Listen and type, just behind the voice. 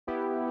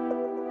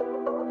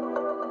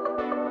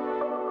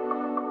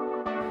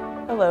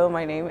Hello,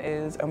 my name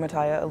is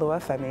Omataya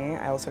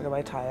Oluwafemi. I also go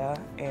by Taya,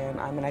 and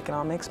I'm an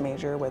economics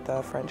major with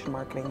a French and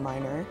marketing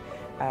minor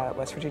at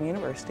West Virginia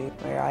University,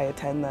 where I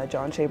attend the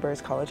John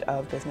Chambers College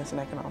of Business and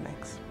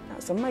Economics.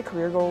 Some of my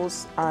career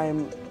goals,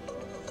 I'm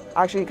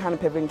actually kind of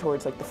pivoting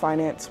towards like the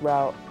finance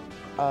route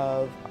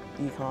of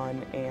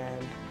econ,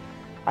 and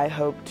I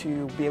hope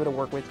to be able to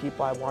work with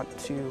people. I want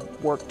to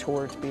work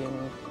towards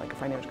being like a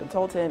financial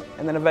consultant,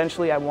 and then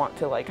eventually I want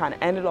to like kind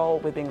of end it all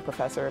with being a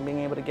professor and being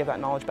able to give that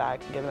knowledge back,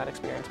 giving that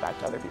experience back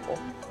to other people.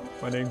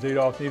 My name's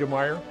Adolf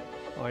Niedermeyer.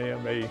 I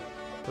am a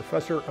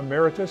professor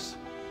emeritus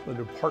in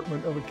the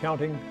Department of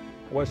Accounting,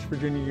 West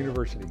Virginia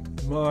University.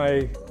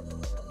 My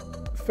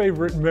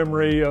favorite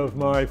memory of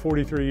my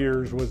 43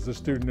 years was the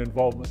student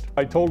involvement.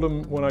 I told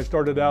them when I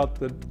started out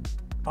that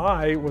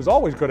I was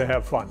always going to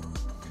have fun.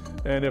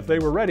 And if they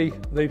were ready,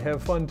 they'd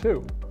have fun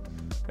too.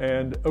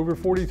 And over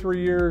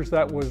 43 years,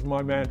 that was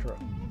my mantra.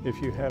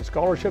 If you have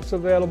scholarships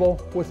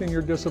available within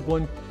your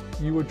discipline,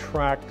 you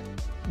attract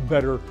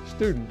better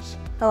students.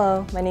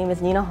 Hello, my name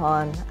is Nina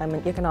Hahn. I'm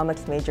an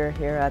economics major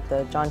here at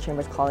the John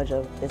Chambers College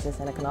of Business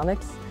and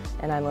Economics,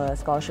 and I'm a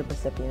scholarship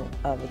recipient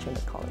of the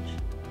Chambers College.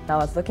 Now,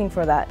 I was looking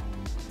for that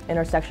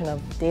intersection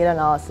of data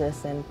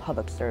analysis and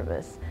public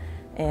service.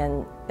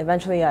 And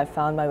eventually I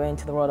found my way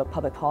into the world of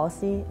public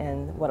policy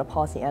and what a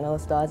policy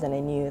analyst does, and I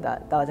knew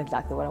that that was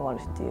exactly what I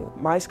wanted to do.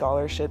 My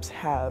scholarships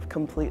have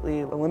completely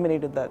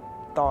eliminated that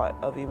thought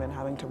of even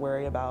having to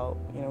worry about,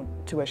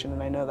 tuition,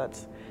 and I know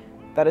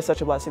that is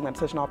such a blessing, that's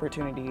such an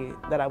opportunity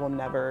that I will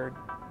never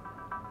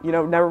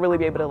really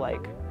be able to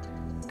like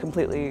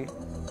completely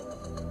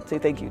say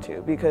thank you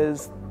to,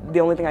 because the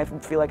only thing I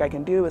feel like I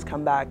can do is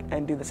come back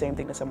and do the same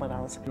thing to someone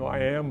else. I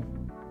am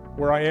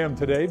where I am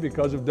today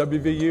because of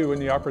WVU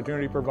and the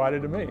opportunity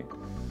provided to me.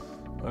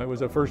 I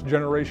was a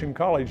first-generation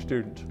college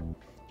student,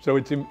 so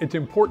it's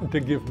important to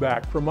give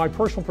back. From my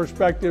personal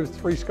perspective,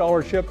 3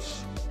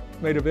 scholarships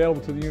made available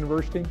to the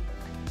university.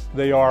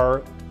 They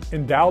are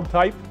endowed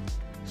type,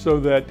 so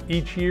that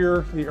each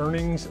year the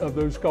earnings of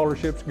those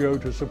scholarships go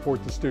to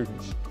support the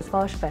students. The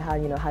scholarship I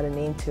had, had a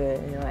name to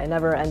it. I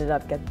never ended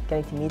up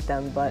getting to meet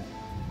them, but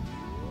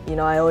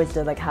I always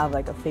did have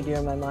a figure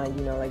in my mind,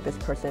 like this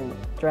person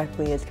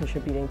directly is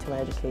contributing to my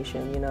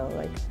education,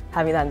 like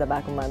having that in the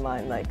back of my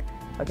mind, like,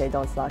 okay,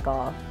 don't slack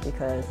off,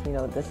 because,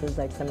 this is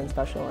like something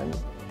special, and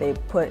they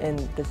put in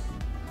this,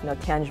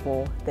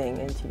 tangible thing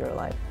into your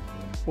life.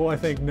 Well, I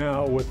think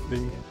now with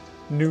the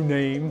new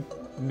name,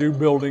 new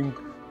building,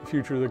 the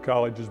future of the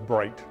college is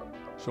bright.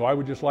 So I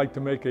would just like to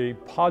make a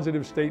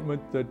positive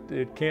statement that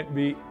it can't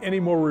be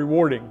any more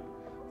rewarding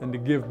than to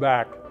give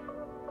back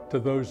to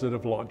those that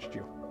have launched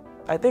you.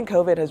 I think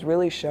COVID has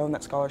really shown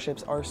that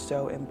scholarships are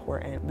so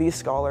important. These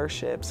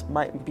scholarships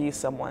might be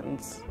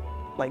someone's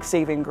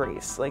saving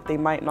grace. They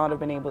might not have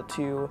been able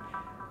to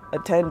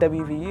attend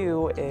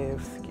WVU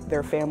if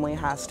their family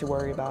has to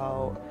worry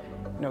about,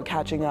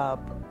 catching up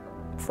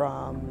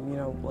from,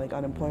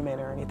 unemployment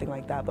or anything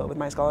like that. But with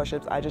my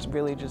scholarships,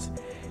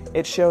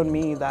 it's shown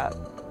me that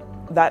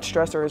that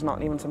stressor is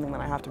not even something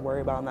that I have to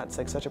worry about, and that's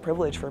such a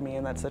privilege for me,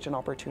 and that's such an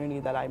opportunity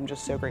that I'm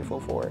just so grateful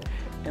for.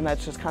 And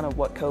that's just kind of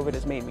what COVID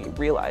has made me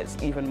realize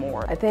even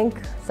more. I think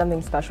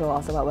something special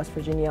also about West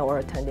Virginia or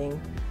attending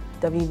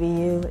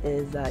WVU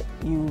is that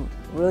you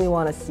really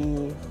want to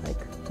see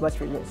West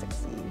Virginia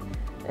succeed.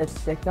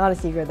 It's not a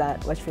secret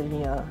that West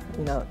Virginia,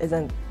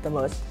 isn't the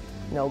most,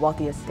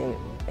 wealthiest state,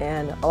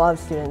 and a lot of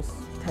students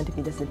tend to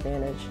be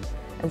disadvantaged.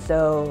 And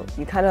so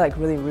you kind of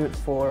really root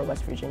for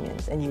West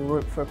Virginians, and you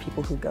root for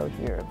people who go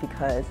here,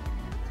 because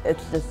it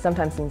just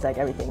sometimes seems like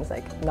everything's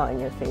not in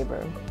your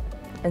favor.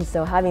 And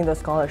so having those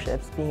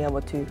scholarships, being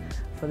able to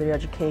further your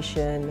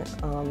education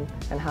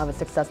and have a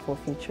successful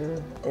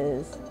future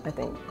is, I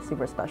think,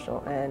 super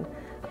special. And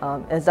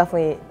it's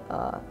definitely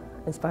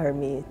inspired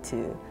me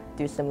to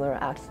do similar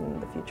acts in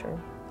the future.